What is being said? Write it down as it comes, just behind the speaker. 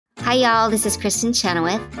Hi, y'all. This is Kristen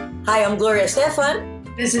Chenoweth. Hi, I'm Gloria Stefan.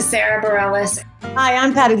 This is Sarah Bareilles. Hi,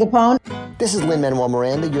 I'm Patty Lapone. This is Lin-Manuel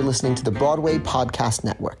Miranda. You're listening to the Broadway Podcast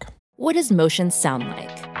Network. What does motion sound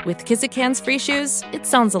like? With Kizikans free shoes, it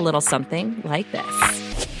sounds a little something like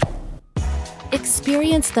this.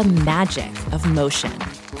 Experience the magic of motion.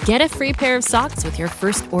 Get a free pair of socks with your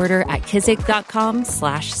first order at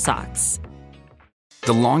kizik.com/socks.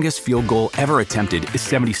 The longest field goal ever attempted is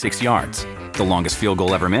 76 yards. The longest field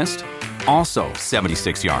goal ever missed? Also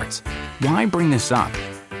 76 yards. Why bring this up?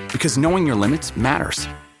 Because knowing your limits matters,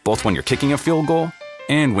 both when you're kicking a field goal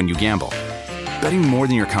and when you gamble. Betting more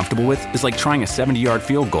than you're comfortable with is like trying a 70-yard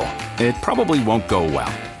field goal. It probably won't go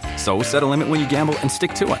well. So set a limit when you gamble and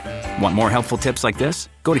stick to it. Want more helpful tips like this?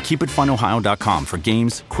 Go to keepitfunohio.com for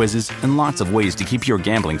games, quizzes, and lots of ways to keep your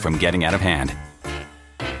gambling from getting out of hand.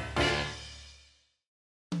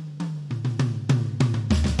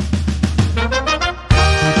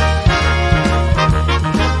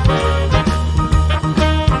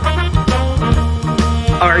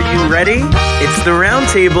 Are you ready? It's the Round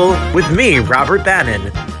Table with me, Robert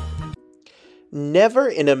Bannon. Never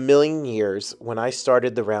in a million years, when I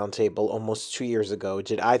started the Round Table almost 2 years ago,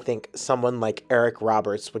 did I think someone like Eric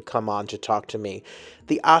Roberts would come on to talk to me.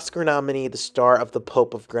 The Oscar nominee, the star of The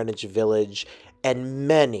Pope of Greenwich Village, and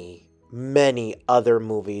many, many other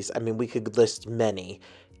movies. I mean, we could list many.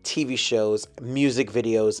 TV shows, music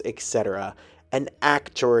videos, etc. An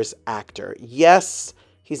actor's actor. Yes,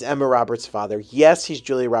 he's Emma Roberts' father. Yes, he's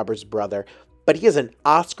Julia Roberts' brother. But he is an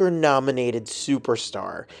Oscar-nominated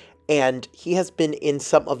superstar. And he has been in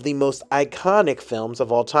some of the most iconic films of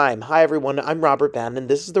all time. Hi, everyone. I'm Robert Bannon.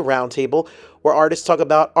 This is the Round Table, where artists talk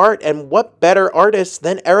about art. And what better artist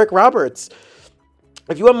than Eric Roberts?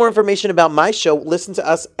 If you want more information about my show, listen to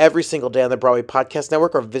us every single day on the Broadway Podcast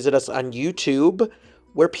Network or visit us on YouTube,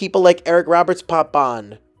 where people like Eric Roberts pop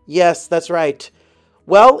on. Yes, that's right.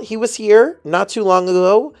 Well, he was here not too long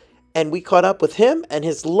ago, and we caught up with him and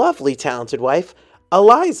his lovely, talented wife,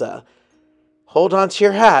 Eliza. Hold on to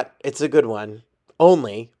your hat. It's a good one.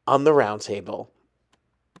 Only on the Round Table.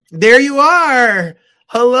 There you are.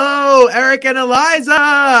 Hello, Eric and Eliza.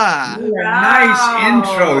 Wow. Nice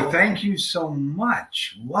intro. Thank you so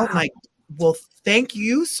much. Wow. Oh my, well, thank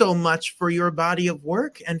you so much for your body of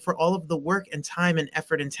work and for all of the work and time and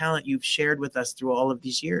effort and talent you've shared with us through all of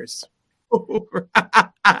these years.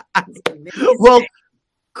 Well,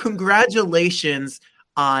 congratulations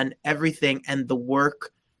on everything and the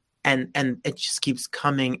work. And it just keeps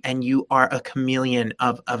coming, and you are a chameleon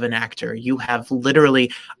of an actor. You have literally,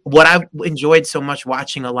 what I've enjoyed so much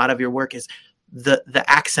watching a lot of your work is the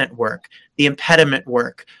accent work, the impediment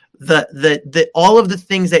work, the all of the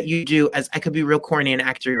things that you do. As I could be real corny and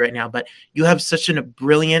actory right now, but you have such a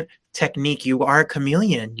brilliant technique. You are a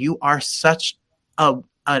chameleon. You are such an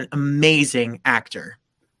amazing actor.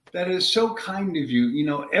 That is so kind of you. You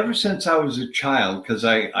know, ever since I was a child, because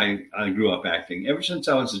I grew up acting, ever since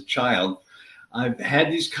I was a child, I've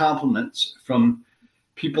had these compliments from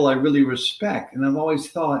people I really respect. And I've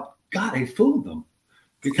always thought, God, I fooled them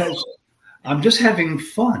because I'm just having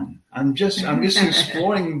fun. I'm just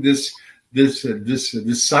exploring this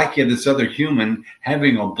psyche of this other human,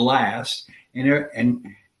 having a blast. And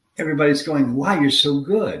everybody's going, wow, you're so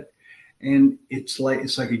good. And it's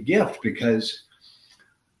like a gift because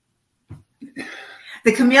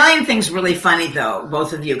the chameleon thing's really funny, though,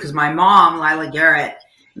 both of you, because my mom, Lila Garrett,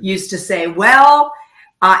 used to say, well,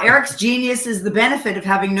 Eric's genius is the benefit of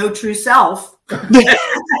having no true self.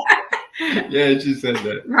 Yeah, she said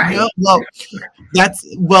that. Right. It's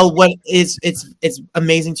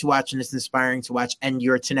amazing to watch, and it's inspiring to watch, and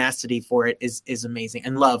your tenacity for it is amazing,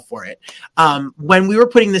 and love for it. When we were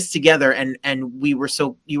putting this together and you were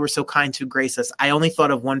so kind to grace us, I only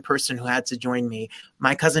thought of one person who had to join me.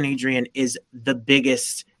 My cousin Adrienne is the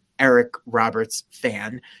biggest Eric Roberts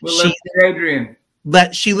fan. Well, Adrienne.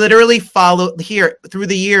 She literally followed here through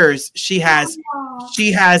the years. She has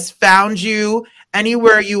found you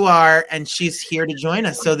anywhere you are, and she's here to join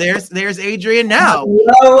us. So there's Adrienne now.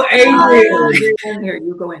 Hello, Adrienne. Here,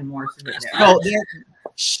 you go in more. So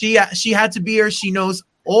she had to be here. She knows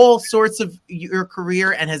all sorts of your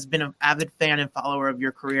career and has been an avid fan and follower of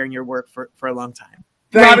your career and your work for a long time.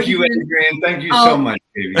 Thank you, Adrienne. Thank you so much,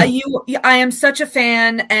 baby. I am such a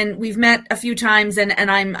fan, and we've met a few times,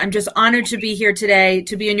 and I'm just honored to be here today,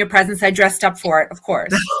 to be in your presence. I dressed up for it, of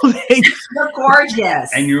course. You're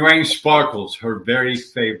gorgeous. And you're wearing sparkles, her very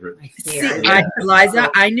favorite.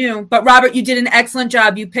 Eliza, I knew. But Robert, you did an excellent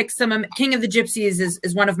job. You picked some, King of the Gypsies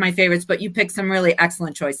is one of my favorites, but you picked some really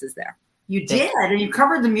excellent choices there. You did, and you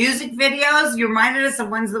covered the music videos. You reminded us of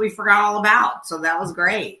ones that we forgot all about, so that was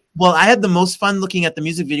great. Well, I had the most fun looking at the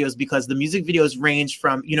music videos because the music videos range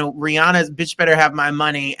from, Rihanna's "Bitch Better Have My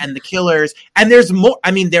Money" and The Killers, and there's more.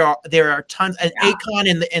 I mean, there are tons. And Akon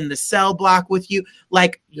in the cell block with you,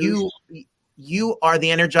 like you are the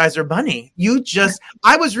Energizer Bunny.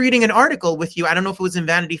 I was reading an article with you. I don't know if it was in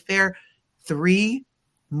Vanity Fair. 3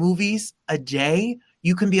 movies a day.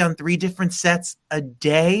 You can be on 3 different sets a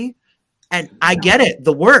day. And I get it.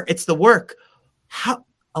 It's the work. How,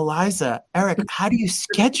 Eliza, Eric, how do you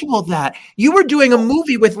schedule that? You were doing a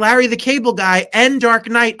movie with Larry the Cable Guy and Dark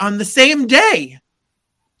Knight on the same day.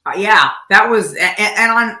 Yeah, that was,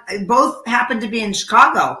 and both happened to be in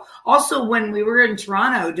Chicago. Also, when we were in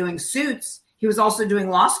Toronto doing Suits, he was also doing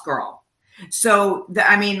Lost Girl. So,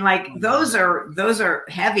 those are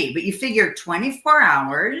heavy, but you figure 24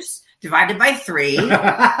 hours divided by 3.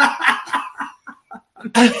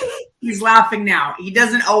 He's laughing now. He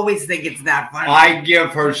doesn't always think it's that funny. I give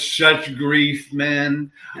her such grief,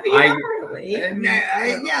 man.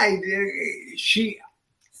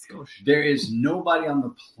 There is nobody on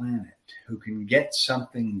the planet who can get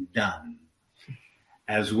something done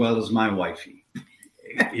as well as my wifey.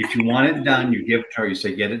 If you want it done, you give it to her. You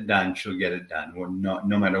say, "Get it done." She'll get it done, or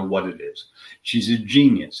no matter what it is. She's a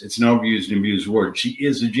genius. It's an overused and abused word. She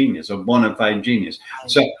is a genius, a bona fide genius.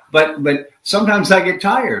 So, but sometimes I get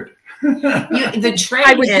tired. The trade,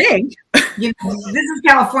 I would think. This is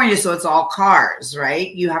California, so it's all cars,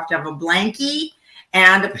 right? You have to have a blankie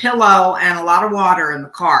and a pillow and a lot of water in the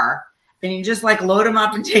car, and you just load them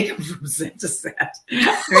up and take them from set to set.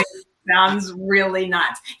 Sounds really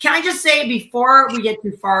nuts. Can I just say, before we get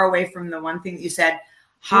too far away from the one thing that you said,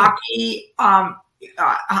 hockey, hockey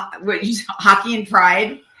and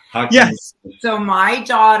pride. Hockey. Yes. So my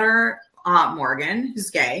daughter, Morgan, who's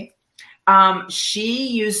gay, she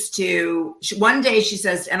used to. One day she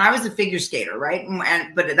says, and I was a figure skater, right?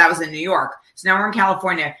 But that was in New York. So now we're in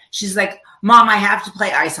California. She's like, "Mom, I have to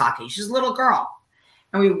play ice hockey." She's a little girl,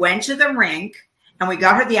 and we went to the rink and we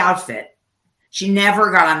got her the outfit. She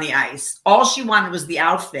never got on the ice. All she wanted was the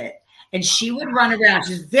outfit. And she would run around.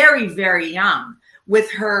 She's very, very young with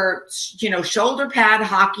her, shoulder pad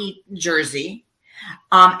hockey jersey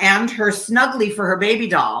and her snuggly for her baby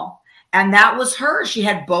doll. And that was her. She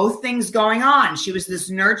had both things going on. She was this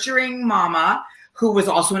nurturing mama who was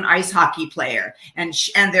also an ice hockey player. And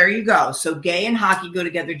there you go. So gay and hockey go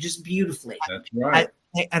together just beautifully. That's right.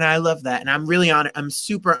 And I love that. And I'm really honored. I'm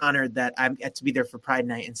super honored that I get to be there for Pride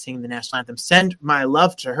Night and sing the national anthem. Send my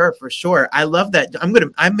love to her for sure. I love that.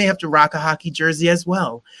 I may have to rock a hockey jersey as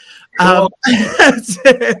well. Cool.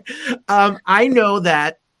 I know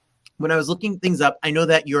that when I was looking things up, I know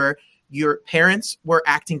that your parents were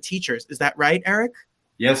acting teachers. Is that right, Eric?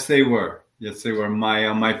 Yes, they were.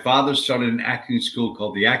 My father started an acting school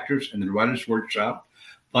called the Actors and the Writers Workshop,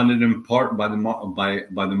 funded in part by the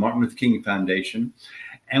Martin Luther King Foundation,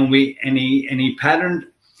 and he patterned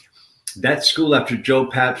that school after Joe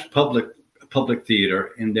Papp's public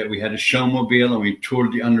theater, in that we had a showmobile and we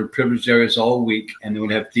toured the underprivileged areas all week, and then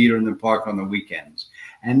we'd have theater in the park on the weekends,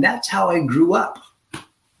 and that's how I grew up.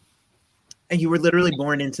 And you were literally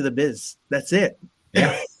born into the biz. That's it.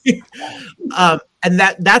 Yeah. And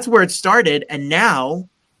that's where it started, and now,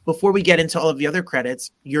 before we get into all of the other credits,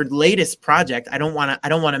 your latest project, I don't want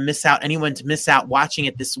to miss out watching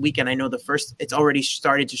it this weekend. I know it's already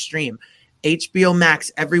started to stream. HBO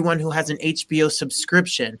Max, everyone who has an HBO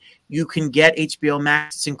subscription, you can get HBO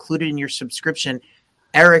Max. It's included in your subscription.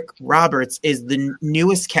 Eric Roberts is the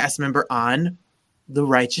newest cast member on The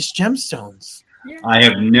Righteous Gemstones. I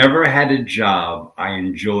have never had a job I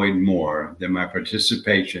enjoyed more than my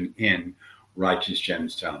participation in Righteous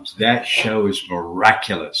Gemstones. That show is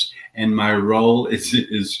miraculous, and my role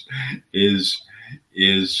is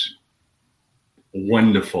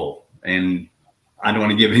wonderful. And I don't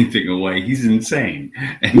want to give anything away. He's insane,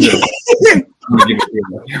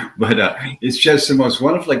 but it's just the most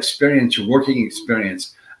wonderful working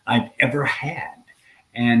experience I've ever had.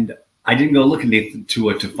 And I didn't go looking to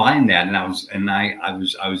it to find that, and I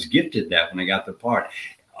was gifted that when I got the part,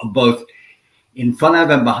 both in front of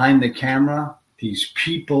and behind the camera. These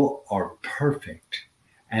people are perfect,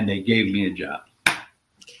 and they gave me a job.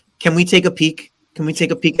 Can we take a peek? Can we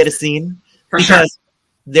take a peek at a scene? Because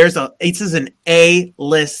this is an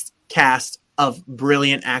A-list cast of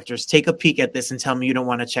brilliant actors. Take a peek at this and tell me you don't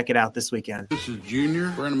want to check it out this weekend. This is Junior,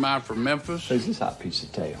 a friend of mine from Memphis. Who's this hot piece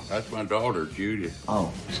of tail? That's my daughter, Judy.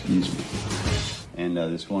 Oh, excuse me. And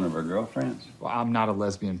this one of her girlfriends? Well, I'm not a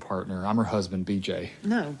lesbian partner. I'm her husband, BJ.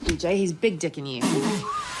 No, BJ, he's big dicking you.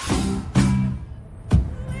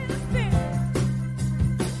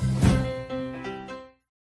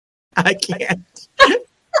 I can't.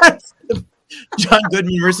 John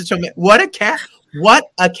Goodman versus Joe Mann. What a cast!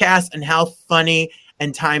 What a cast, and how funny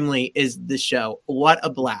and timely is the show. What a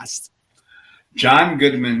blast! John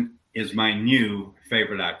Goodman is my new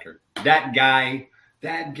favorite actor. That guy,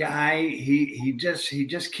 he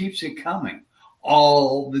just keeps it coming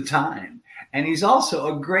all the time. And he's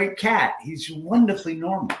also a great cat. He's wonderfully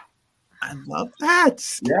normal. I love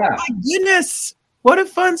that. Yeah. Oh my goodness. What a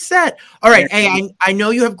fun set. All right. Hey, I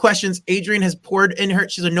know you have questions. Adrienne has poured in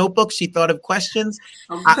she's a notebook. She thought of questions.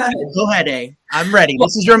 Okay. Go ahead, A. I'm ready.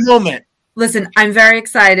 This is your moment. Listen, I'm very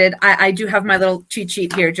excited. I do have my little cheat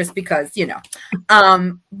sheet here just because, you know.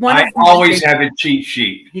 I always have a cheat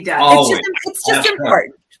sheet. He does. Always. It's just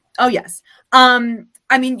important. Oh, yes.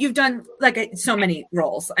 I mean, you've done so many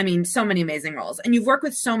roles. I mean, so many amazing roles. And you've worked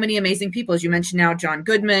with so many amazing people. As you mentioned now, John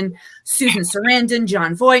Goodman, Susan Sarandon,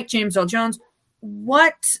 Jon Voight, James Earl Jones.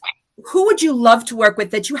 Who would you love to work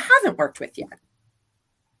with that you haven't worked with yet?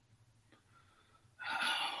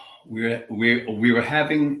 We were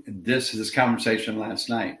having this conversation last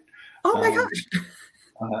night. Oh my gosh!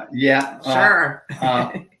 Yeah, sure.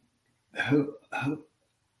 Who?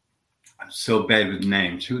 I'm so bad with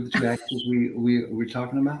names. Who are the two actors we're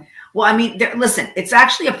talking about? Well, I mean, listen, it's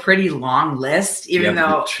actually a pretty long list, even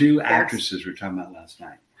though the two actresses we were talking about last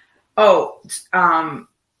night. Oh,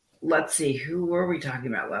 let's see. Who were we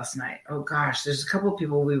talking about last night? Oh gosh, there's a couple of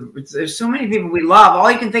people there's so many people we love.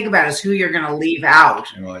 All you can think about is who you're going to leave out.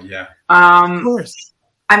 Well, yeah. Of course.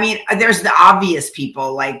 I mean, there's the obvious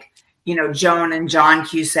people like, you know, Joan and John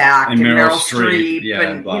Cusack and Meryl Streep, yeah,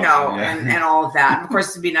 and you know, and all of that. And of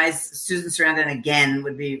course, it'd be nice. Susan Sarandon again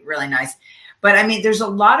would be really nice. But I mean, there's a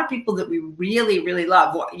lot of people that we really, really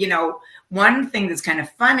love. You know, one thing that's kind of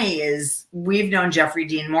funny is we've known Jeffrey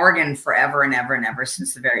Dean Morgan forever and ever and ever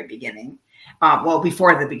since the very beginning.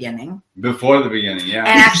 Before the beginning. Before the beginning, yeah.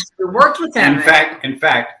 And actually, we worked with him. In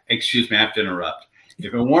fact, excuse me, I have to interrupt.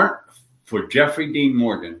 If it weren't for Jeffrey Dean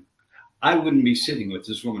Morgan, I wouldn't be sitting with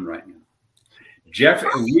this woman right now.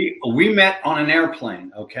 Jeffrey, we met on an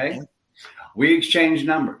airplane, okay? We exchanged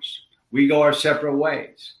numbers. We go our separate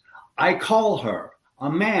ways. I call her. A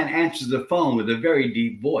man answers the phone with a very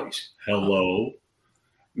deep voice. Hello?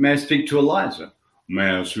 May I speak to Eliza? May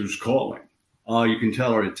I ask who's calling? You can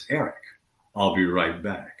tell her it's Eric. I'll be right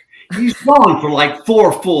back. He's gone for like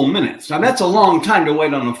 4 full minutes. Now, that's a long time to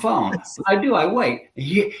wait on the phone. I wait.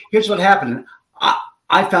 Here's what happened.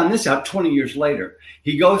 I found this out 20 years later.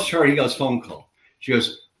 He goes to her. He goes, phone call. She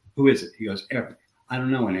goes, who is it? He goes, Eric. I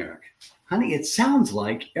don't know an Eric. Honey, it sounds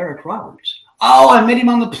like Eric Roberts. Oh, I met him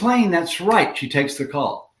on the plane. That's right. She takes the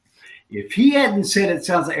call. If he hadn't said it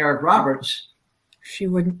sounds like Eric Roberts, she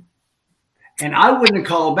wouldn't. And I wouldn't have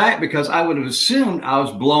called back because I would have assumed I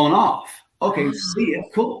was blown off. Okay, see ya.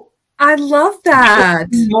 Cool. I love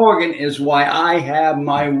that. Jeffrey Morgan is why I have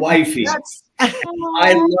my wifey.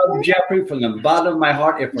 I love Jeffrey from the bottom of my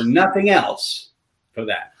heart, if for nothing else, for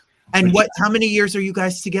that. And how many years are you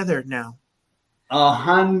guys together now?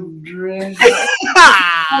 100.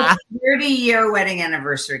 30-year wedding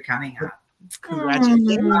anniversary coming up.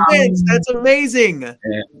 Congratulations. That's amazing.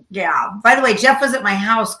 Yeah. By the way, Jeff was at my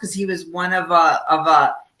house because he was one of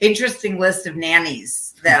a interesting list of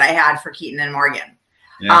nannies that I had for Keaton and Morgan.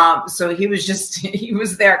 Yeah. So he was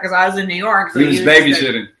there because I was in New York. So he was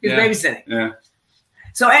babysitting. Babysitting. Yeah.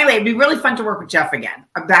 So anyway, it'd be really fun to work with Jeff again.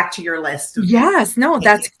 Back to your list. Yes, no,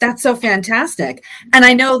 that's so fantastic. And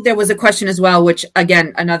I know there was a question as well, which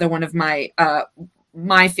again, another one of my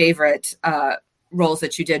my favorite roles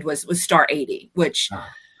that you did was Star 80, which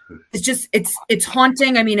is just it's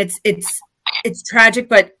haunting. I mean, it's tragic,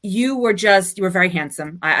 but you were very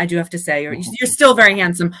handsome. I do have to say, you're still very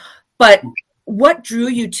handsome. But what drew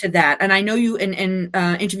you to that? And I know you in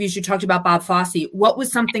interviews you talked about Bob Fosse. What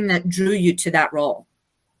was something that drew you to that role?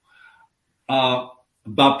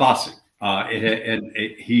 Bob Fosse.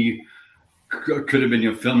 He could have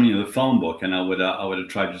been filming the phone book, and I would have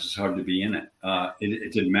tried just as hard to be in it.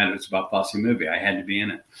 It didn't matter. It's about Fosse movie. I had to be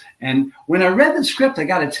in it. And when I read the script, I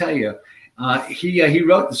got to tell you, he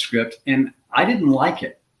wrote the script, and I didn't like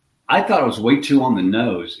it. I thought it was way too on the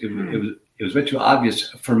nose. It was way too obvious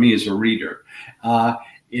for me as a reader.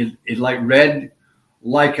 It read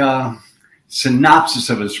like a synopsis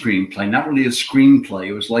of a screenplay, not really a screenplay.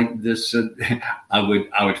 It was like this. I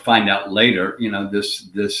would find out later.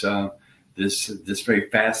 This very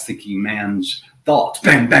fast thinking man's thoughts,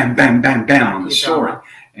 bam, bam, bam, bam, bam on the story.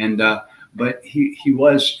 And but he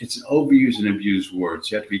was. It's an overused and abused word,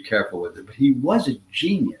 so you have to be careful with it. But he was a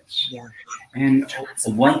genius. Yeah. And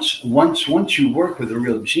once you work with a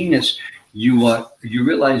real genius, you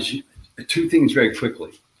realize two things very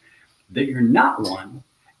quickly: that you're not one,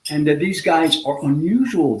 and that these guys are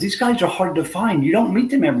unusual. These guys are hard to find. You don't meet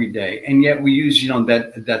them every day, and yet we use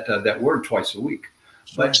that word twice a week.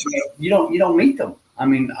 But you don't meet them. I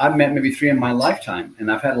mean, I've met maybe 3 in my lifetime,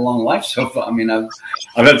 and I've had a long life so far. I mean, I've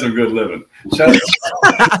had some good living. So,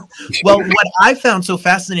 well, what I found so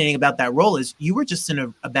fascinating about that role is you were just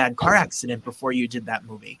in a bad car accident before you did that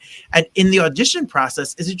movie. And in the audition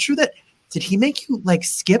process, is it true that did he make you like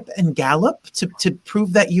skip and gallop to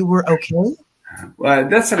prove that you were okay? Well,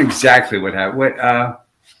 that's not exactly what happened.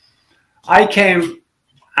 I came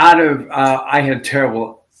out of I had a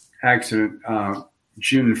terrible accident.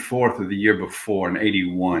 June 4th of the year before in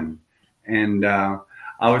 81. And I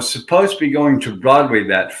was supposed to be going to Broadway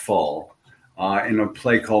that fall in a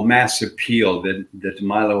play called Mass Appeal that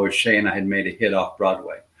Milo O'Shea and I had made a hit off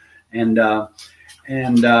Broadway. But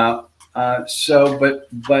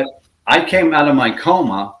I came out of my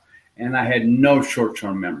coma and I had no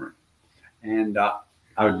short-term memory. And I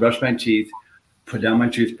would brush my teeth, put down my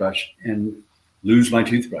toothbrush, and lose my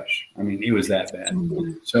toothbrush. I mean, it was that bad.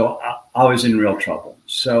 So I was in real trouble.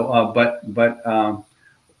 So, but what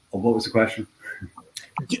was the question?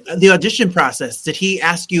 The audition process. Did he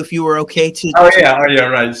ask you if you were okay to? Oh yeah,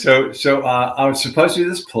 right. So I was supposed to do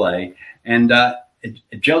this play, and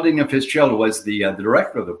Geraldine Fitzgerald was the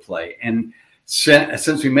director of the play. And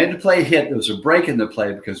since we made the play a hit, there was a break in the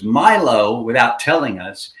play because Milo, without telling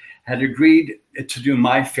us, had agreed to do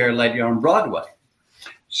My Fair Lady on Broadway.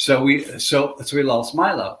 So we lost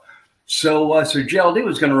Milo. So Geraldine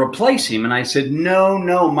was going to replace him, and I said,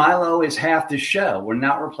 no, Milo is half the show. We're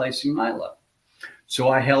not replacing Milo. So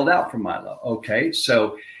I held out for Milo. Okay,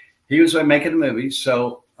 so he was making a movie.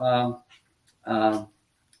 So I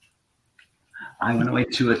went away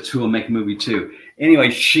to make a movie too.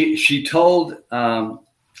 Anyway, she told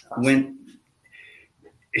when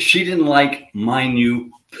she didn't like my new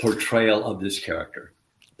portrayal of this character.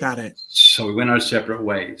 Got it. So we went our separate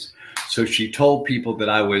ways. So she told people that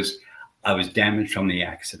I was damaged from the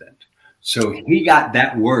accident. So he got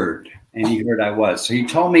that word and he heard I was. So he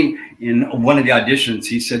told me in one of the auditions,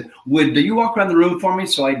 he said, do you walk around the room for me?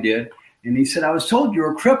 So I did. And he said, I was told you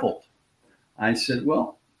were crippled. I said,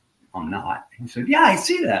 well, I'm not. He said, yeah, I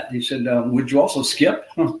see that. He said, would you also skip?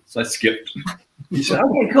 So I skipped. He said,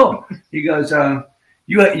 okay, cool. He goes,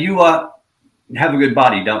 you have a good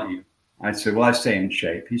body, don't you? I said, well, I stay in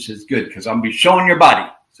shape. He says, good, because I'll be showing your body.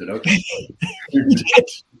 I said, okay.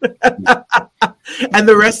 And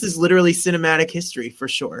the rest is literally cinematic history for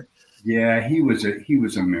sure. Yeah, he was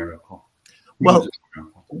a miracle.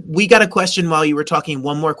 We got a question while you were talking.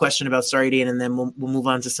 One more question about Star 80, and then we'll move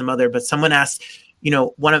on to some other. But someone asked,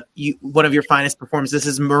 one of your finest performances.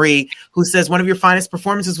 This is Marie, who says one of your finest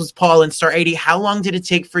performances was Paul in Star 80. How long did it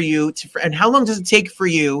take for you and how long does it take for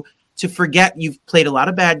you to forget you've played a lot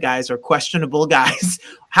of bad guys or questionable guys?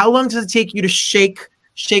 How long does it take you to shake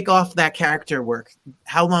off that character work?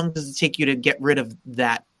 How long does it take you to get rid of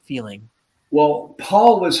that feeling? Well,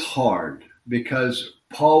 Paul was hard because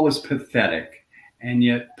Paul was pathetic, and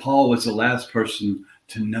yet Paul was the last person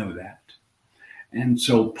to know that. And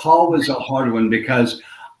so Paul was a hard one because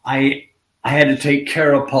I had to take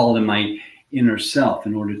care of Paul in my inner self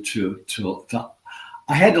in order to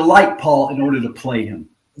I had to like Paul in order to play him.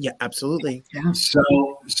 Yeah, absolutely. Yeah.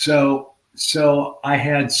 So I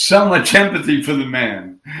had so much empathy for the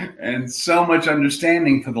man and so much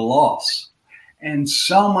understanding for the loss and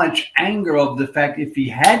so much anger of the fact if he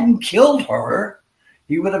hadn't killed her,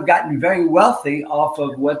 he would have gotten very wealthy off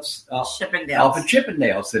of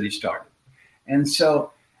Chippendales that he started. And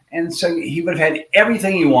so he would have had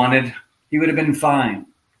everything he wanted. He would have been fine,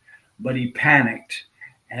 but he panicked.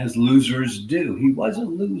 As losers do. He was a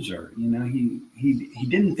loser, he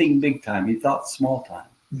didn't think big time. He thought small time.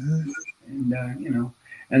 Mm-hmm.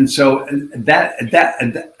 And so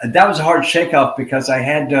that was a hard shakeoff because I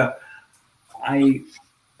had to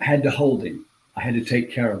hold him. I had to take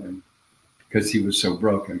care of him because he was so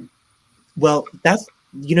broken. Well, that's,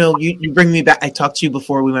 you bring me back. I talked to you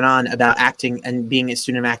before we went on about acting and being a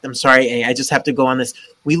student of acting. I'm sorry, I just have to go on this.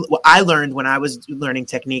 What I learned when I was learning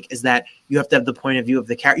technique is that you have to have the point of view of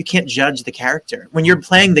the character. You can't judge the character. When you're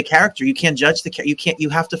playing the character, you can't judge the character. You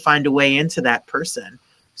have to find a way into that person.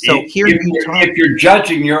 So if you're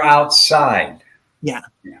judging, you're outside. Yeah.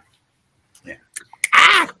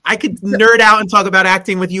 I could nerd out and talk about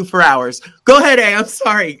acting with you for hours. Go ahead, A. I'm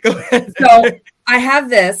sorry. Go ahead. So I have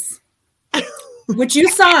this, which you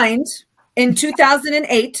signed in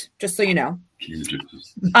 2008, just so you know.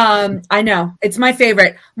 I know. It's my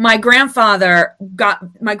favorite. My grandfather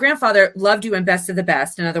loved you in Best of the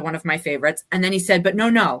Best, another one of my favorites. And then he said, but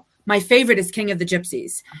no, my favorite is King of the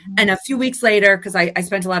Gypsies. And a few weeks later, because I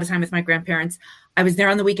spent a lot of time with my grandparents, I was there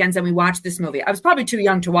on the weekends and we watched this movie. I was probably too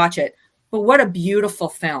young to watch it, but what a beautiful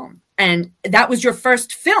film. And that was your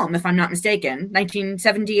first film, if I'm not mistaken,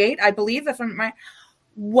 1978, I believe, if I'm right.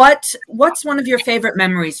 What's one of your favorite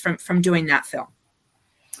memories from doing that film?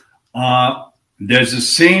 There's a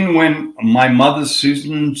scene when my mother,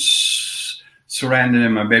 Susan Sarandon,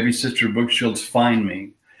 and my baby sister, Brooke Shields, find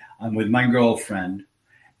me. I'm with my girlfriend,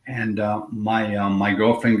 and my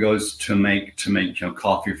girlfriend goes to make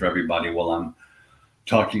coffee for everybody while I'm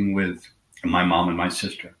talking with my mom and my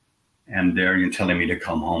sister, and they're telling me to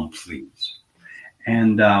come home, please.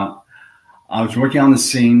 And I was working on the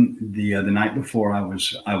scene the night before. I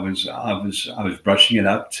was brushing it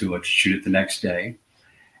up to shoot it the next day.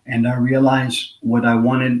 And I realized what I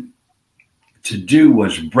wanted to do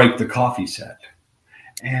was break the coffee set.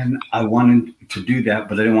 And I wanted to do that,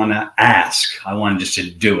 but I didn't want to ask. I wanted just to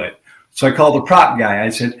do it. So I called the prop guy. I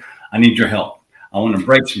said, I need your help. I want to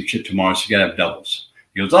break some shit tomorrow, so you got to have doubles.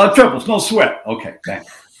 He goes, oh, triples, no sweat. Okay,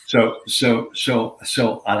 thanks. So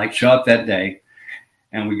I show up that day,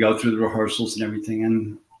 and we go through the rehearsals and everything,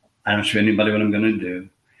 and I don't show anybody what I'm going to do.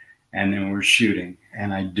 And then we're shooting,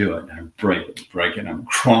 and I do it. I break it. I'm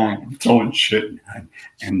crying. I'm throwing shit.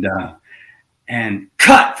 And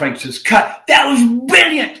cut. Frank says, cut. That was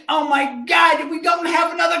brilliant. Oh, my God. We don't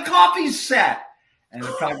have another coffee set. And the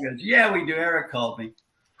prop goes, yeah, we do. Eric called me.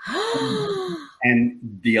 And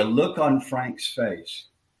the look on Frank's face,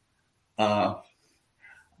 I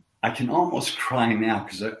can almost cry now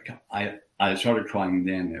because I started crying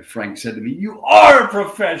then. Frank said to me, you are a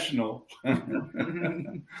professional.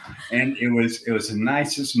 And it was the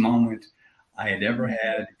nicest moment I had ever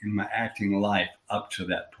had in my acting life up to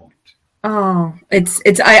that point. Oh,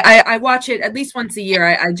 I watch it at least once a year.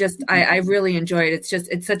 I really enjoy it.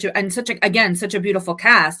 It's such a beautiful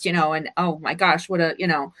cast, and oh my gosh, what a,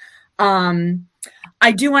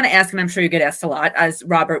 I do want to ask, and I'm sure you get asked a lot as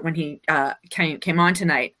Robert, when he came on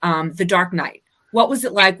tonight, The Dark Knight. What was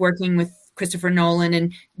it like working with Christopher Nolan,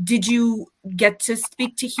 and did you get to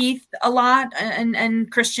speak to Heath a lot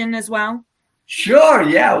and Christian as well? Sure,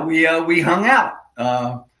 yeah, we hung out.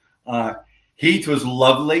 Heath was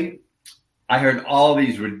lovely. I heard all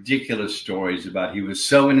these ridiculous stories about he was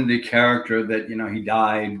so into the character that he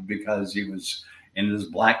died because he was in his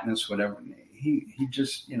blackness, whatever. He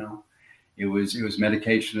just it was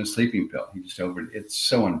medication and sleeping pill. He just it's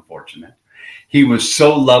so unfortunate. He was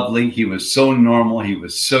so lovely. He was so normal. He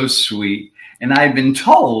was so sweet. And I've been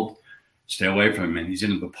told, stay away from him, and he's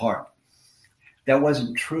into the part. That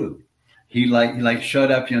wasn't true. He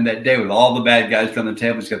showed up, that day with all the bad guys on the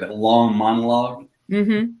table. He's got that long monologue.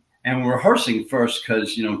 Mm-hmm. And we're rehearsing first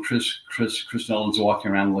because, Chris Nolan's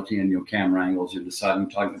walking around looking at camera angles and deciding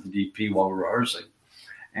talking with the DP while we're rehearsing.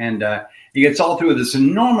 And he gets all through with this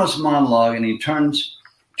enormous monologue, and he turns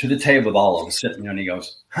to the table with all of us sitting there, and he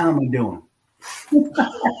goes, how am I doing?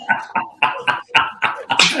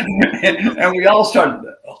 And we all start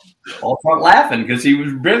laughing because he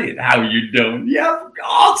was brilliant. How are you doing? Yeah,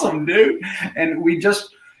 awesome, dude. And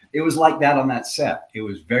it was like that on that set. It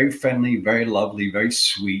was very friendly, very lovely, very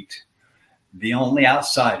sweet. The only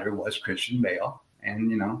outsider was Christian Bale,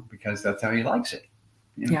 and because that's how he likes it.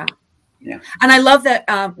 Yeah. Yeah. And I love that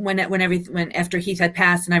when after Heath had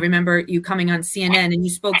passed, and I remember you coming on CNN and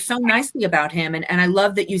you spoke so nicely about him. And I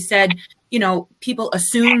love that you said, people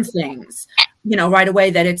assume things, right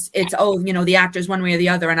away that it's the actor's one way or the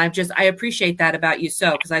other. And I appreciate that about you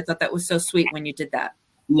because I thought that was so sweet when you did that.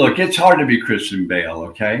 Look, it's hard to be Christian Bale,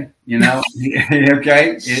 okay?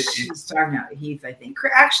 Okay? He's talking about Heath, I think.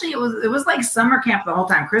 Actually, it was like summer camp the whole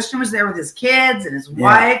time. Christian was there with his kids and his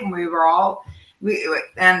wife, and we were all...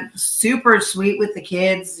 and super sweet with the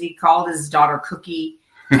kids. He called his daughter Cookie,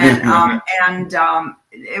 and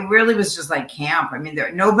it really was just like camp. I mean,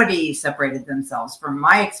 nobody separated themselves from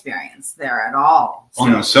my experience there at all.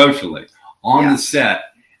 So, socially on the set,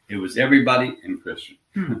 it was everybody and Christian.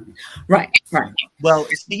 Right. Well,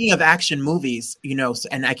 speaking of action movies,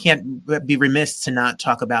 and I can't be remiss to not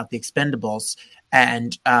talk about The Expendables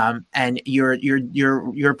and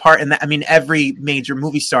your part in that. I mean, every major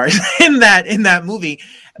movie star is in that movie.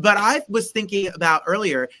 But I was thinking about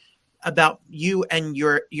earlier about you and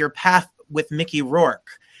your path with Mickey Rourke.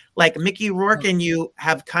 Like Mickey Rourke and you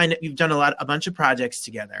have you've done a bunch of projects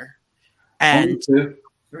together. And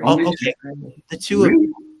okay, the two of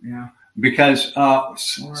you. Yeah. Because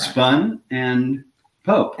Spun and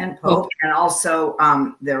Pope. And also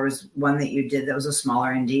there was one that you did that was a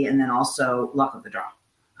smaller indie, and then also Luck of the Draw.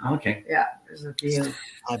 Okay. Yeah, there's a few.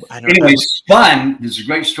 Anyway, Spun, there's a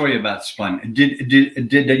great story about Spun. Did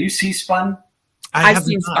you see Spun? I've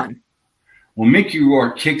seen Spun. Well, Mickey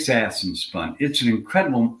Rourke kicks ass in Spun. It's an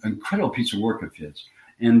incredible piece of work of his.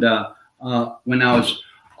 And when I was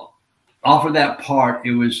offered that part,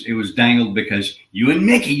 it was dangled because you and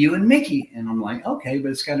Mickey, and I'm like, okay,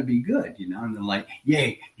 but it's got to be good, you know. And they're like,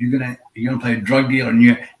 yeah, you're gonna play a drug dealer, and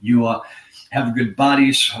you have a good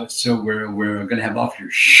body, so we're gonna have off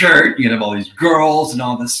your shirt. You're gonna have all these girls and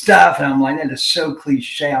all this stuff. And I'm like, that is so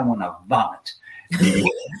cliche. I want to vomit.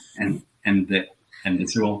 and they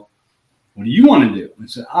said, well, what do you want to do? I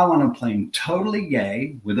said, I want to play totally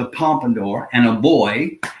gay with a pompadour and a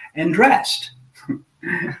boy and dressed.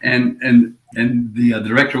 and the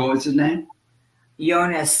director, what was his name?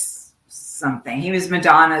 Jonas something. He was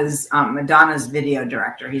Madonna's video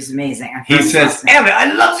director. He's amazing. He says, Evan,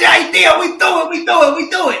 I love the idea. We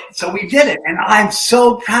do it. So we did it, and I'm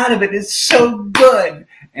so proud of it. It's so good.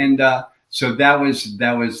 And so that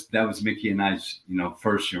was Mickey and I's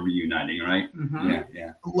first reuniting, right? Mm-hmm.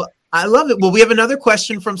 Yeah. Well, I love it. Well, we have another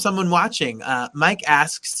question from someone watching. Mike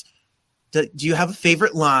asks, do you have a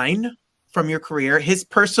favorite line from your career? His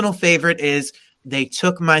personal favorite is, "They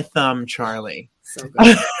took my thumb, Charlie." So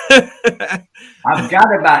good. I've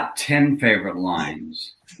got about 10 favorite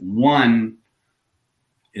lines. One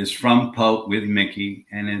is from Pope with Mickey,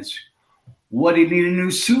 and it's, "What do you need a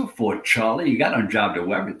new suit for, Charlie? You got no job to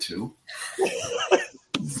wear it to."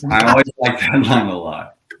 I always like that line a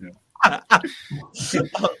lot.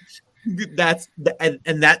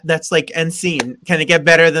 That's like end scene. Can it get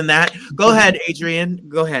better than that? Go ahead, Adrian.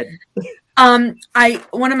 Go ahead.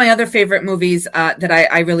 One of my other favorite movies that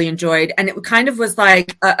I really enjoyed, and it kind of was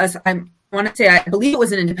like I want to say, I believe it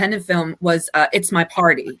was an independent film, was It's My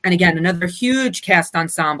Party. And again, another huge cast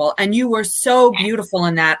ensemble. And you were so beautiful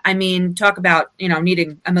in that. I mean, talk about,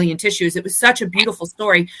 needing a million tissues. It was such a beautiful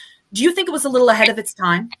story. Do you think it was a little ahead of its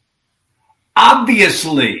time?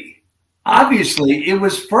 Obviously, it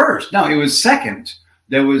was first. No, it was second.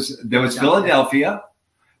 There was Philadelphia.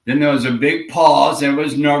 Then there was a big pause. Everybody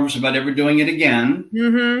was nervous about ever doing it again.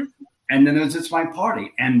 Mm-hmm. And then there was It's My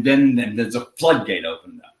Party. And then there's a floodgate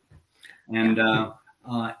opened up. And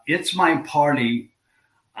It's My Party,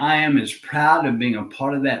 I am as proud of being a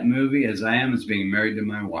part of that movie as I am as being married to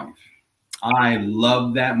my wife. I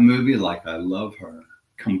love that movie like I love her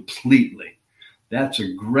completely. That's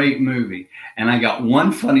a great movie. And I got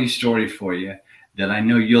one funny story for you that I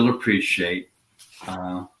know you'll appreciate.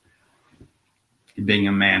 Being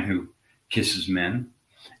a man who kisses men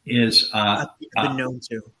is I've been known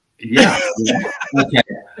to. Yeah. Okay.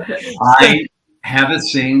 I have a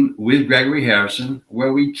scene with Gregory Harrison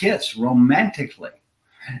where we kiss romantically,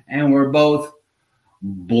 and we're both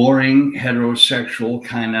boring heterosexual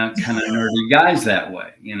kind of nerdy guys that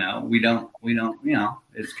way. We don't.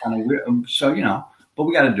 It's kind of weird. So but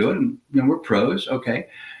we got to do it, and we're pros. Okay.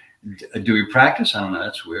 Do we practice? I don't know.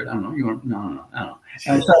 That's weird. I don't know. No. I don't know.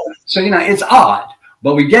 And so it's odd,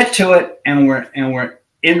 but we get to it, and we're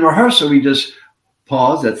in rehearsal. We just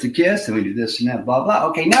pause. That's the kiss, and we do this and that. Blah blah.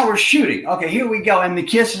 Okay, now we're shooting. Okay, here we go, and the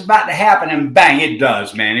kiss is about to happen, and bang, it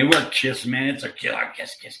does, man. And we're kissing, man. It's a killer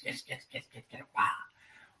kiss. Wow.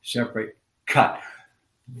 Separate. Cut.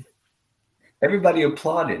 Everybody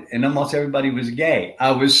applauded, and almost everybody was gay.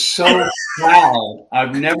 I was so proud.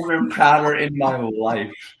 I've never been prouder in my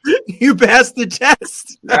life. You passed the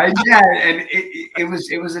test. Yeah, and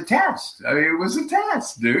it was a test. I mean, it was a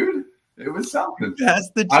test, dude. It was something. You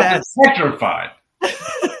passed the I test. was petrified.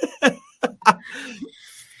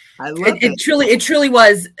 I love it. It truly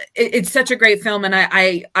was. It's such a great film, and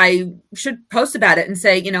I should post about it and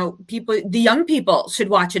say, the young people should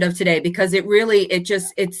watch it of today, because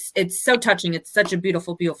it's so touching. It's such a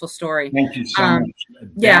beautiful, beautiful story. Thank you so much.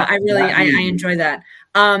 Yeah, I enjoy that.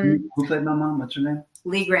 Who played my mom? What's her name?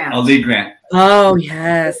 Lee Grant. Oh, Lee Grant. Oh,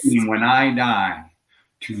 yes. When I die,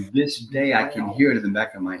 to this day, I can hear it in the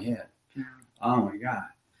back of my head. Oh my God.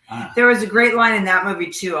 There was a great line in that movie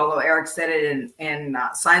too, although Eric said it in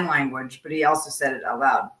sign language, but he also said it out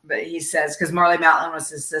loud. But he says, because Marlee Matlin was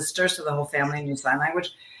his sister, so the whole family knew sign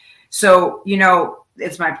language. So,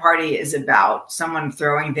 It's My Party is about someone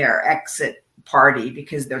throwing their exit party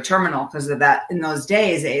because they're terminal, because of that. In those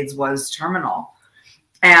days, AIDS was terminal.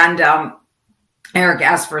 And Eric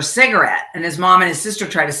asked for a cigarette, and his mom and his sister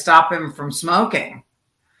tried to stop him from smoking.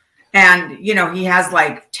 And, he has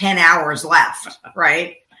like 10 hours left,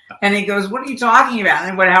 right? And he goes, "What are you talking about?"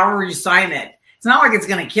 And however you sign it, it's not like it's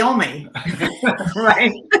going to kill me,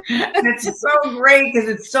 right? And it's so great because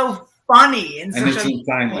it's so funny and such a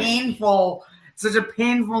painful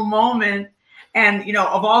moment. And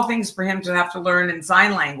of all things, for him to have to learn in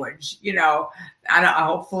sign language,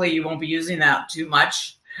 hopefully you won't be using that too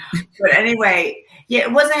much. But anyway, Yeah,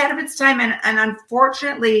 it was ahead of its time, and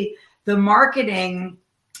unfortunately, the marketing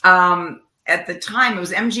at the time, it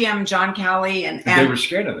was MGM, John Cali, and they were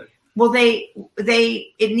scared of it. Well, it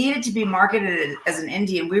needed to be marketed as an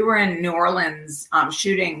indie, and we were in New Orleans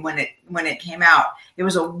shooting when it came out. It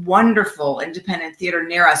was a wonderful independent theater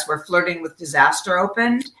near us where Flirting with Disaster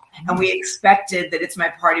opened, and we expected that It's My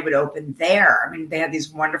Party would open there. I mean, they had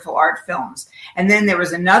these wonderful art films, and then there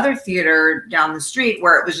was another theater down the street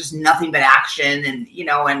where it was just nothing but action and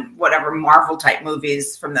and whatever Marvel type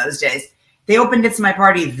movies from those days. They opened It's My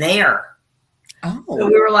Party there. Oh, so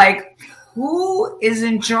we were like, who is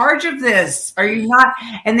in charge of this? Are you not?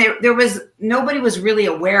 And there was nobody was really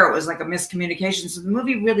aware. It was like a miscommunication. So the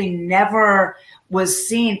movie really never was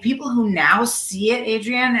seen. People who now see it,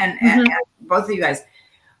 Adrienne, and both of you guys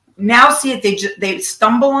now see it. They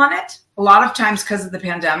stumble on it a lot of times because of the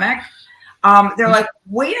pandemic. They're like,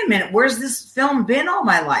 wait a minute, where's this film been all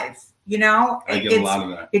my life? I get a lot of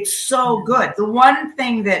that. It's so good. The one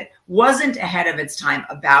thing that wasn't ahead of its time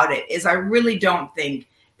about it is I really don't think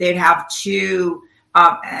they'd have two,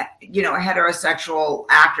 heterosexual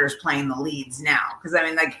actors playing the leads now. Because I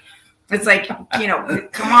mean, it's like, come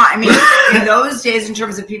on. I mean, in those days, in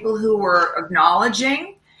terms of people who were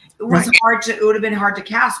acknowledging, it was hard to. It would have been hard to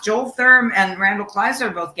cast. Joel Thurm and Randall Kleiser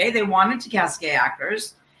are both gay. They wanted to cast gay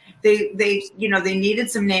actors. They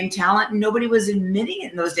needed some name talent, and nobody was admitting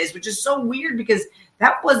it in those days, which is so weird because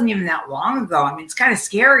that wasn't even that long ago. I mean, it's kind of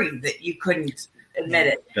scary that you couldn't admit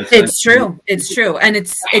it. It's true. It's true. And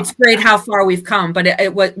it's great how far we've come, but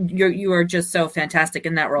you are just so fantastic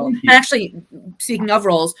in that role. And actually, speaking of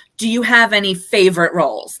roles, do you have any favorite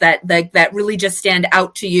roles that really just stand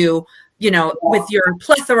out to you, with your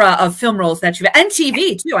plethora of film roles that you've, and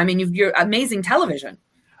TV too. I mean, you're amazing television.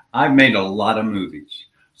 I've made a lot of movies,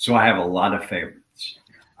 so I have a lot of favorites.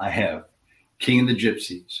 I have King of the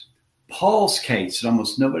Gypsies, Paul's Case that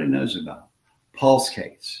almost nobody knows about, Paul's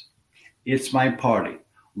Case, It's My Party,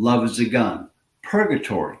 Love is a Gun,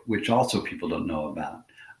 Purgatory, which also people don't know about.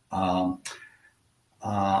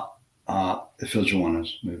 The Phil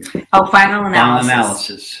Joanna's movie. Oh, Final Analysis. Final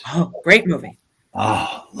Analysis. Oh, great movie.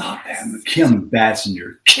 Oh, love that movie. Kim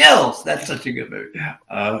Basinger kills. That's such a good movie.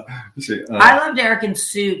 Let's see. I loved Eric in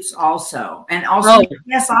Suits also, and also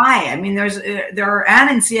CSI. I mean, and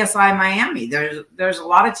in CSI Miami, there's a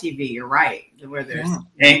lot of TV. You're right, where there's.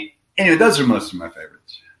 Anyway, those are most of my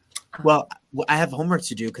favorites. Well, I have homework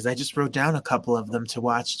to do because I just wrote down a couple of them to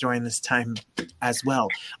watch during this time as well.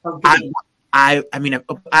 Okay. I mean,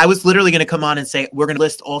 I was literally going to come on and say we're going to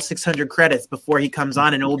list all 600 credits before he comes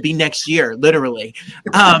on, and it will be next year, literally.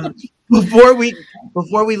 Before we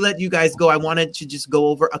let you guys go, I wanted to just go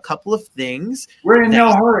over a couple of things. We're in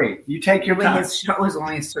no hurry. You take your time. His show is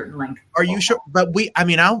only a certain length. Are you sure? But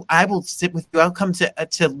I will sit with you. I'll come to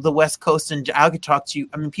the West Coast and I'll talk to you.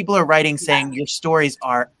 I mean, people are writing saying your stories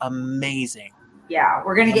are amazing. Yeah,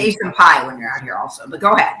 we're going to get you some pie when you're out here also. But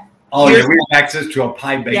go ahead. Oh, yeah, we have access to a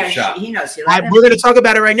pie bake shop. He knows. We're going to talk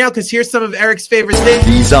about it right now because here's some of Eric's favorite things.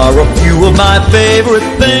 These are a few of my favorite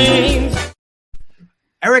things.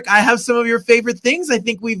 Eric, I have some of your favorite things I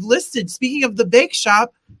think we've listed. Speaking of the bake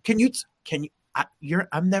shop,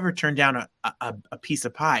 I've never turned down a piece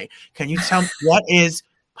of pie. Can you tell me what is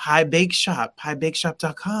Pie Bake Shop?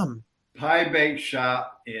 PieBakeShop.com. Pie Bake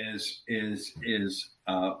Shop is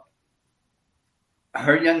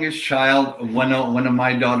her youngest child, one of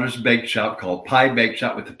my daughter's bake shop called Pie Bake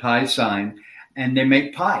Shop with the pie sign, and they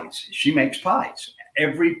make pies. She makes pies.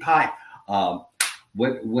 Every pie.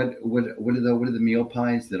 What are the meal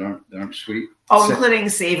pies that aren't sweet? Oh, including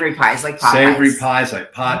savory pies like pot savory pies. Pies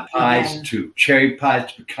like pot pies to cherry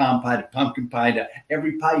pies to pecan pie to pumpkin pie to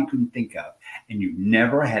every pie you can think of. And you've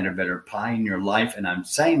never had a better pie in your life. And I'm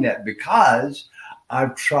saying that because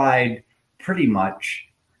I've tried very much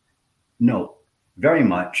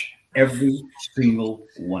every single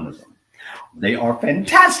one of them. They are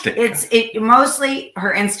fantastic. It's mostly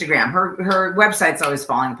her Instagram. Her website's always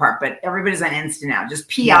falling apart, but everybody's on Insta now. Just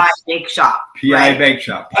PI Bake Shop. PI Bake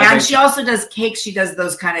Shop. And she also does cakes. She does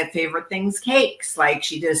those kind of favorite things cakes. Like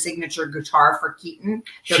she did a signature guitar for Keaton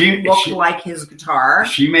that looked like his guitar.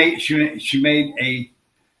 She made a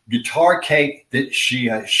guitar cake that she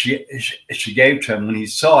gave to him. When he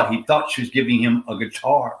saw it, he thought she was giving him a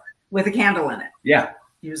guitar with a candle in it. Yeah.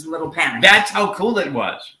 He was a little panicked. That's how cool it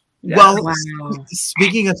was. Yeah. Well,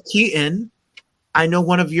 speaking of Keaton, I know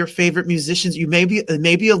one of your favorite musicians. You maybe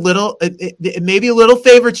a little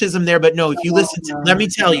favoritism there, but no. If you listen to, let me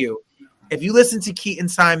tell you, if you listen to Keaton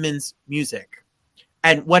Simon's music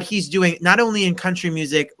and what he's doing, not only in country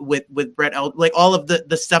music with Brett, like all of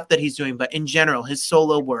the stuff that he's doing, but in general, his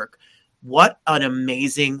solo work, what an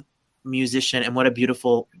amazing musician and what a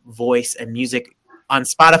beautiful voice and music on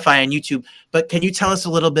Spotify and YouTube. But can you tell us a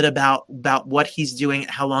little bit about what he's doing,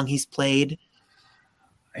 how long he's played?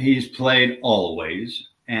 He's played always,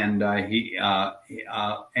 and he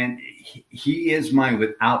is my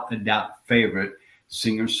without a doubt favorite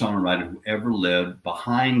singer-songwriter who ever lived.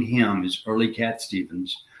 Behind him is early Cat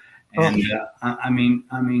Stevens, and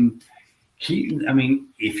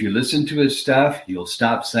if you listen to his stuff, you'll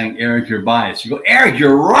stop saying, Eric, you're biased. You go, Eric,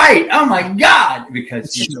 you're right. Oh my God.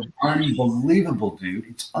 Because he's unbelievable, dude.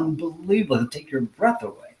 It's unbelievable. It'll take your breath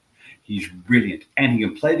away. He's brilliant. And he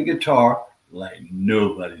can play the guitar like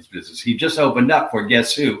nobody's business. He just opened up for,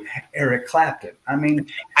 guess who? Eric Clapton. I mean,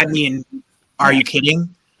 are you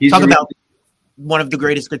kidding? Talk about one of the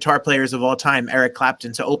greatest guitar players of all time, Eric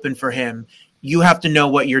Clapton, to open for him. You have to know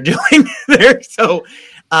what you're doing there. So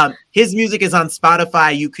his music is on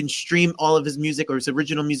Spotify. You can stream all of his music or his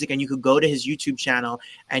original music, and you could go to his YouTube channel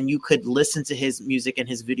and you could listen to his music and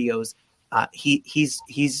his videos.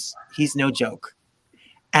 He's no joke.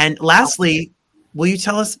 And lastly, will you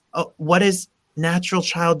tell us what is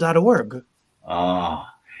naturalchild.org?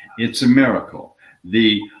 It's a miracle.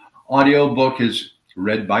 The audiobook is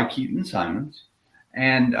read by Keaton Simons,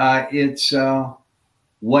 and it's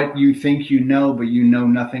what you think you know, but you know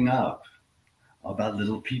nothing of, about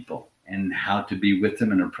little people and how to be with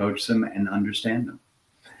them and approach them and understand them.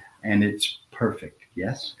 And it's perfect.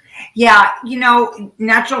 Yes? Yeah.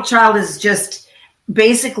 Natural Child is just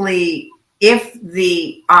basically, if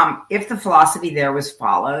the philosophy there was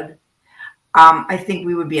followed, I think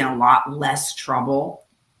we would be in a lot less trouble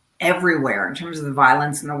everywhere in terms of the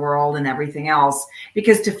violence in the world and everything else,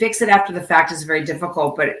 because to fix it after the fact is very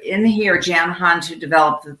difficult. But in here, Jan Hunt, who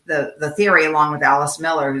developed the theory along with Alice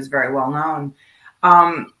Miller, who's very well known,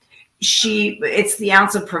 it's the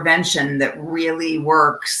ounce of prevention that really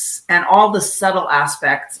works, and all the subtle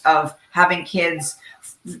aspects of having kids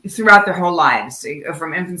throughout their whole lives,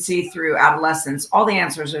 from infancy through adolescence. All the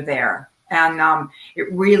answers are there. And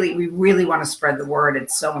we really want to spread the word.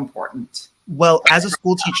 It's so important. Well, as a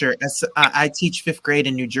school teacher, I teach 5th grade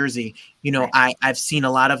in New Jersey, I've seen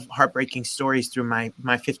a lot of heartbreaking stories through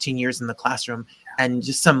my 15 years in the classroom, and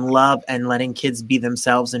just some love and letting kids be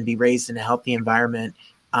themselves and be raised in a healthy environment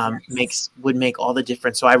would make all the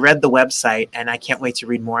difference. So I read the website, and I can't wait to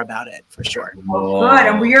read more about it for sure. Good.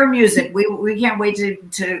 And your music, we can't wait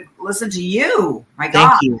to listen to you. My God.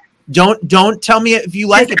 Thank you. Don't tell me if you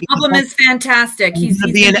like it. The compliment's fantastic. He's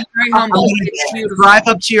very humble. Drive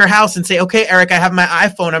up to your house and say, okay, Eric, I have my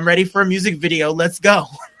iPhone. I'm ready for a music video. Let's go.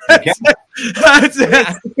 Okay.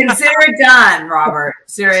 Consider it done, Robert.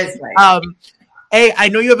 Seriously. Hey, I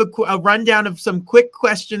know you have a rundown of some quick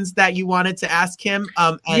questions that you wanted to ask him.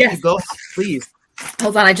 Yes. Go, please.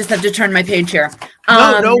 Hold on, I just have to turn my page here.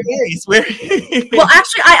 No worries. Well,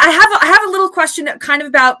 actually, I have a little question kind of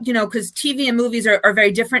about, because TV and movies are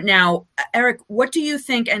very different now. Eric, what do you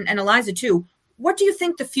think, and Eliza too, what do you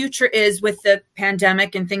think the future is with the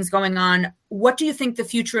pandemic and things going on? What do you think the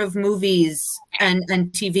future of movies and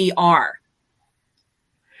TV are?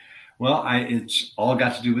 Well, it's all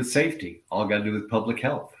got to do with safety, all got to do with public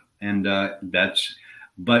health. And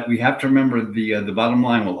but we have to remember the bottom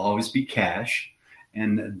line will always be cash.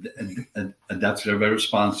 And that's what everybody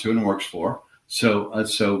responds to and works for. So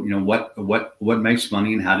what makes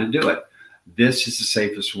money and how to do it. This is the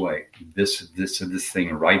safest way. This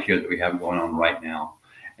thing right here that we have going on right now,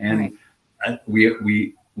 and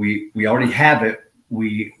we already have it.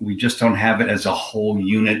 We just don't have it as a whole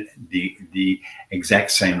unit the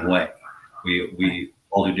exact same way. We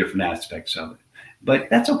all do different aspects of it, but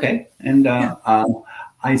that's okay. And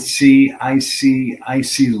I see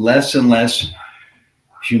less and less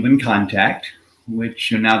human contact,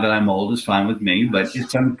 which now that I'm old is fine with me, but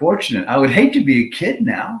it's unfortunate. I would hate to be a kid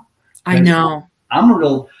now. I know. I'm a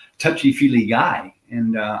real touchy-feely guy,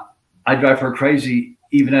 and I drive her crazy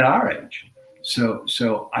even at our age.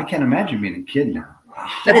 So I can't imagine being a kid now.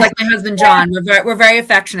 That's like my husband, John. We're very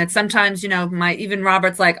affectionate. Sometimes, even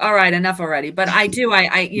Robert's like, all right, enough already. But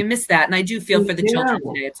you miss that. And I do feel for the children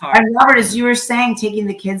today. It's hard. And Robert, as you were saying, taking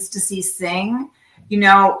the kids to see Sing,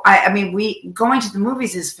 we going to the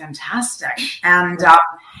movies is fantastic. And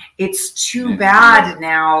it's too bad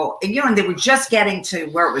now. And they were just getting to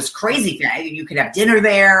where it was crazy. You could have dinner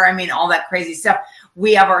there. All that crazy stuff.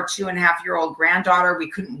 We have our 2.5-year-old granddaughter. We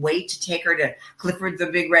couldn't wait to take her to Clifford the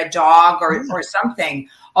Big Red Dog or something.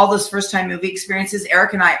 All those first-time movie experiences.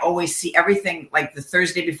 Eric and I always see everything like the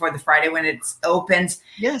Thursday before the Friday when it opens.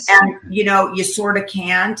 Yes. And, you sort of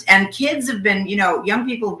can't. And kids have been, young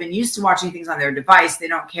people have been used to watching things on their device. They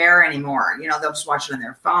don't care anymore. They'll just watch it on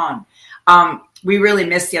their phone. We really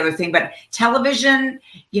missed the other thing, but television,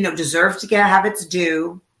 deserves to have its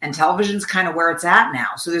due, and television's kind of where it's at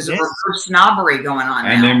now. So there's a reverse snobbery going on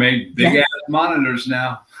and now. they make big ass monitors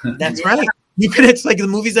now. That's right. It's like the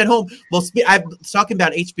movies at home. Well, I was talking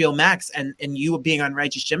about HBO Max and you being on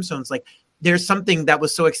Righteous Gemstones. Like, there's something that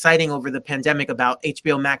was so exciting over the pandemic about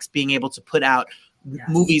HBO Max being able to put out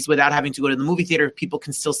movies without having to go to the movie theater. People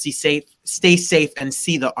can still stay safe and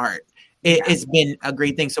see the art. It's been a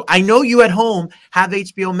great thing. So I know you at home have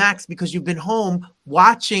HBO Max because you've been home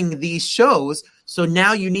watching these shows. So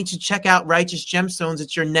now you need to check out Righteous Gemstones.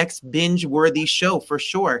 It's your next binge-worthy show for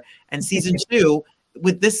sure. And season 2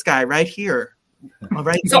 with this guy right here.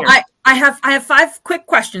 So I have 5 quick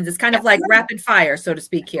questions. It's kind of like rapid fire, so to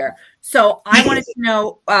speak here. So I wanted to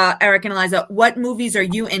know, Eric and Eliza, what movies are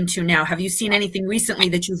you into now? Have you seen anything recently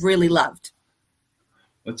that you've really loved?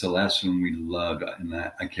 What's the last one we loved? And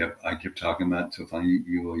that I kept talking about until finally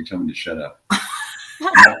you told me to shut up.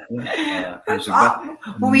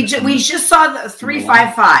 We just saw the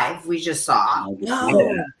 355. We just saw.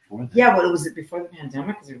 Yeah, what was it before the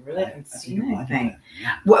pandemic? Because we really haven't seen anything.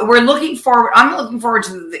 We're looking forward. I'm looking forward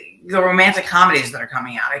to the romantic comedies that are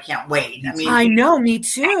coming out. I can't wait. I know, me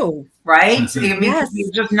too. Right? It's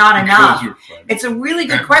just not enough. It's a really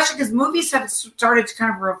good question because movies have started to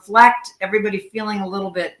kind of reflect everybody feeling a little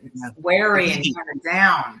bit wary and kind of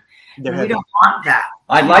down. We don't want that.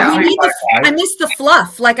 I miss the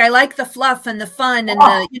fluff. Like, I like the fluff and the fun and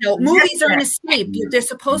movies are an escape. They're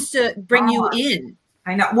supposed to bring you in.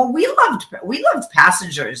 I know. Well, we loved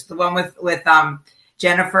Passengers, the one with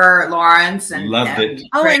Jennifer Lawrence and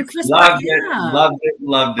and Chris. Loved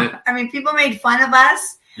it. I mean, people made fun of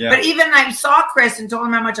us. Yeah. But even I saw Chris and told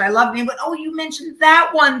him how much I loved him. He went, "Oh, you mentioned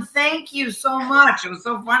that one. Thank you so much." It was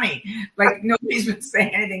so funny. Like, nobody's been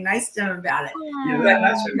saying anything nice to him about it. That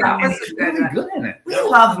was really good in it. We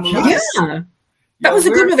love movies. Yeah. That was a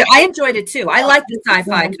good movie. I enjoyed it too. I like the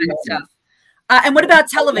sci-fi kind of stuff. And what about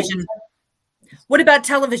television? What about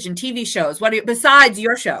television, TV shows? Besides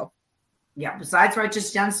your show? Yeah, besides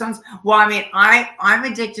Righteous Gemstones. Well, I mean, I'm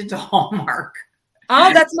addicted to Hallmark.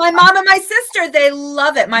 Oh, that's my mom and my sister. They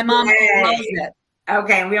love it. My mom loves it.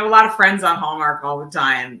 Okay, we have a lot of friends on Hallmark all the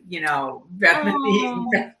time. Bethany,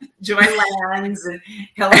 Joy Lands, and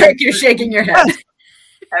Hillary. Eric, you're shaking your head.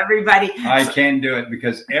 Everybody. I can't do it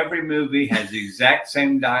because every movie has the exact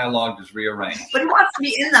same dialogue as rearranged. But he wants to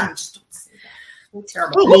be in them. Just don't say that. It's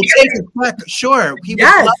terrible. Sure. He would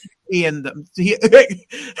love to be in them. They're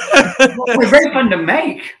very fun to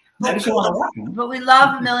make. But we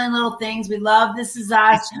love A Million Little Things. We love This Is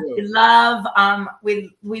Us. We love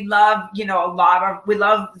we love we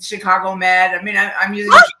love Chicago Med. I mean, I'm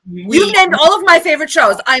using. You've named all of my favorite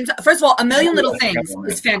shows. First of all, A Million Little Things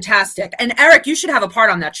is fantastic, and Eric, you should have a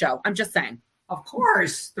part on that show. I'm just saying. Of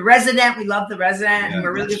course, The Resident. We love The Resident, and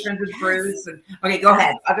we're really good friends with Bruce. Okay, go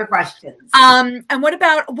ahead. Other questions. And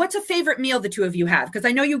what's a favorite meal the two of you have? Because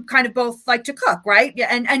I know you kind of both like to cook, right?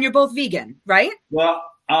 Yeah, and you're both vegan, right? Well.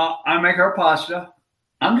 I make our pasta.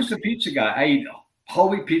 I'm just a pizza guy. I eat whole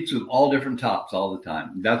wheat pizza with all different tops all the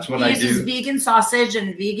time. That's what I do. He uses vegan sausage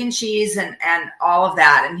and vegan cheese and all of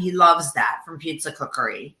that. And he loves that from Pizza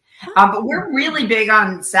Cookery. But we're really big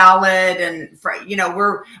on salad and,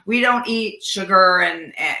 we don't eat sugar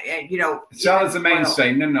and Salad's the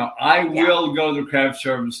mainstay. No. I will go to the craft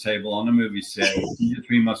service table on the movie set and eat the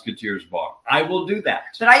Three Musketeers bar. I will do that.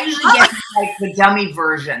 But I usually get like the dummy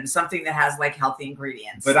version, something that has like healthy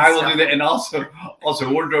ingredients. But I will do that. And also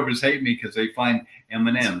wardrobers hate me because they find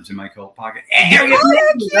M&Ms in my coat pocket. What are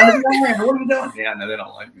you doing? Yeah, no, they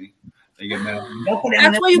don't like me.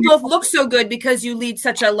 That's why you both look so good, because you lead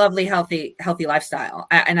such a lovely, healthy lifestyle.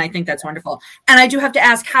 And I think that's wonderful. And I do have to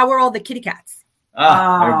ask, how are all the kitty cats?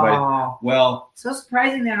 Everybody. Well, so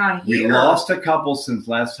surprising they're not here. We lost a couple since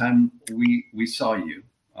last time we saw you.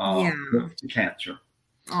 To cancer.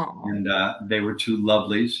 And they were two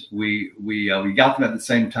lovelies. We got them at the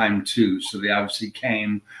same time too. So they obviously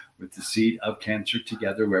came with the seed of cancer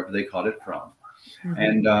together, wherever they caught it from. Mm-hmm.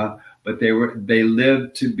 And but they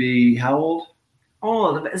lived to be how old?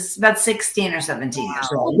 Old, it's about 16 or 17 years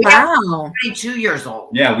old. Wow. 22 years old.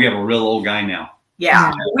 Yeah, we have a real old guy now.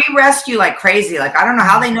 Yeah, we rescue like crazy. Like, I don't know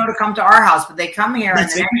how they know to come to our house, but they come here and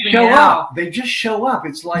they show up. They just show up.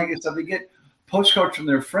 It's like they get postcards from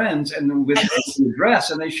their friends and with the address,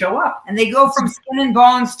 and they show up. And they go from skin and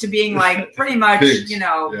bones to being like pretty much,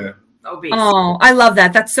 obese. Oh, I love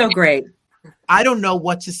that. That's so great. I don't know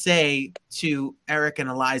what to say to Eric and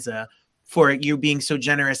Eliza for you being so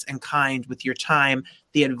generous and kind with your time,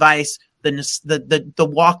 the advice, the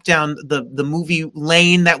walk down the movie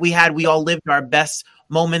lane that we had. We all lived our best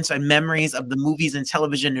moments and memories of the movies and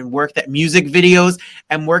television and music videos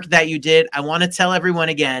and work that you did. I want to tell everyone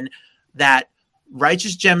again that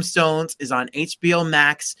Righteous Gemstones is on HBO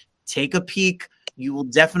Max. Take a peek. You will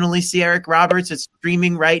definitely see Eric Roberts. It's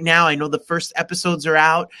streaming right now. I know the first episodes are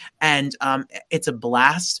out, and it's a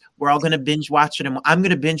blast. We're all going to binge watch it, and I'm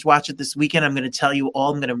going to binge watch it this weekend. I'm going to tell you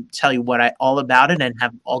all. I'm going to tell you all about it and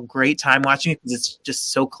have a great time watching it because it's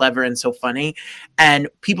just so clever and so funny. And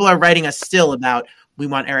people are writing us still about we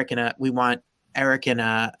want Eric in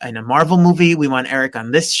a Marvel movie. We want Eric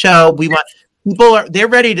on this show. They're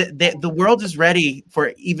ready the world is ready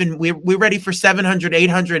for we're ready for 700,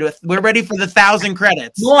 800. We're ready for the 1,000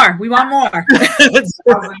 credits. More. We want more. 1,000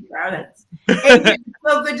 credits. Hey,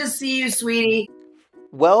 so good to see you, sweetie.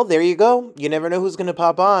 Well, there you go. You never know who's going to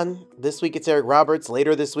pop on. This week it's Eric Roberts.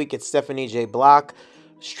 Later this week it's Stephanie J. Block.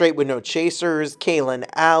 Straight with No Chasers, Kaylin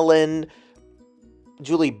Allen,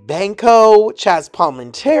 Julie Banco, Chaz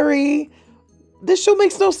Palminteri. This show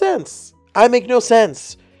makes no sense. I make no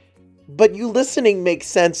sense. But you listening makes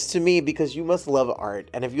sense to me because you must love art.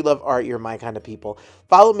 And if you love art, you're my kind of people.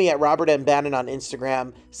 Follow me at Robert M. Bannon on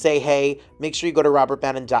Instagram. Say hey. Make sure you go to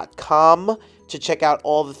robertbannon.com to check out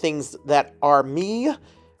all the things that are me.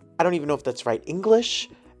 I don't even know if that's right English.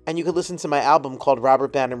 And you can listen to my album called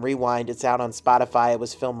Robert Bannon Rewind. It's out on Spotify. It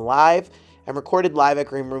was filmed live and recorded live at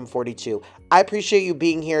Green Room 42. I appreciate you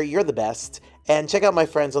being here. You're the best. And check out my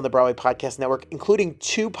friends on the Broadway Podcast Network, including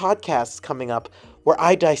 2 podcasts coming up where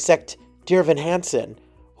I dissect Dear Evan Hansen.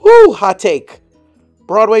 Woo, hot take.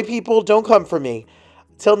 Broadway people, don't come for me.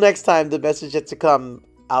 Till next time, the best is yet to come.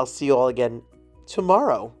 I'll see you all again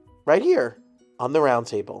tomorrow, right here on the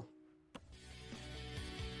Roundtable.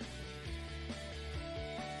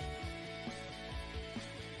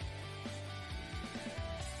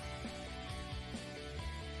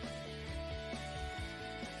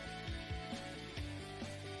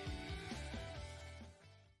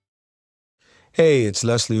 Hey, it's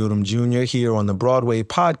Leslie Odom Jr. here on the Broadway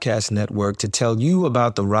Podcast Network to tell you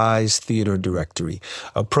about the Rise Theater Directory,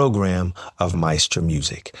 a program of Maestro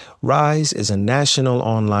Music. Rise is a national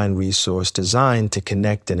online resource designed to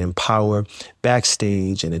connect and empower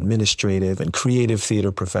backstage and administrative and creative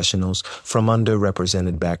theater professionals from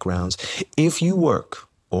underrepresented backgrounds. If you work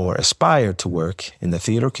or aspire to work in the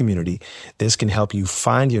theater community, this can help you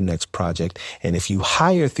find your next project. And if you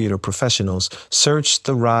hire theater professionals, search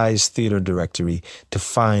the Rise Theater Directory to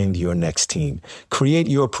find your next team. Create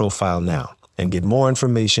your profile now and get more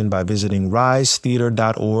information by visiting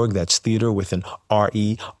risetheater.org. That's theater with an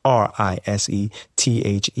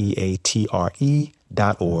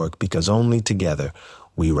RERISETHEATRE.org, because only together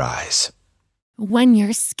we rise. When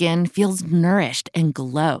your skin feels nourished and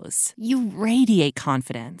glows, you radiate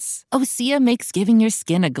confidence. Osea makes giving your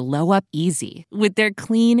skin a glow-up easy with their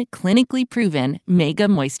clean, clinically proven Mega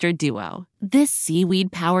Moisture Duo. This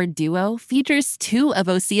seaweed-powered duo features 2 of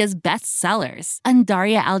Osea's best sellers,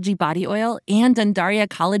 Undaria Algae Body Oil and Undaria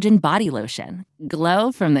Collagen Body Lotion.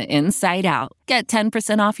 Glow from the inside out. Get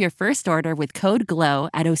 10% off your first order with code GLOW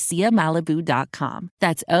at OseaMalibu.com.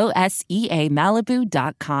 That's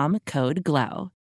OSEAMalibu.com, code GLOW.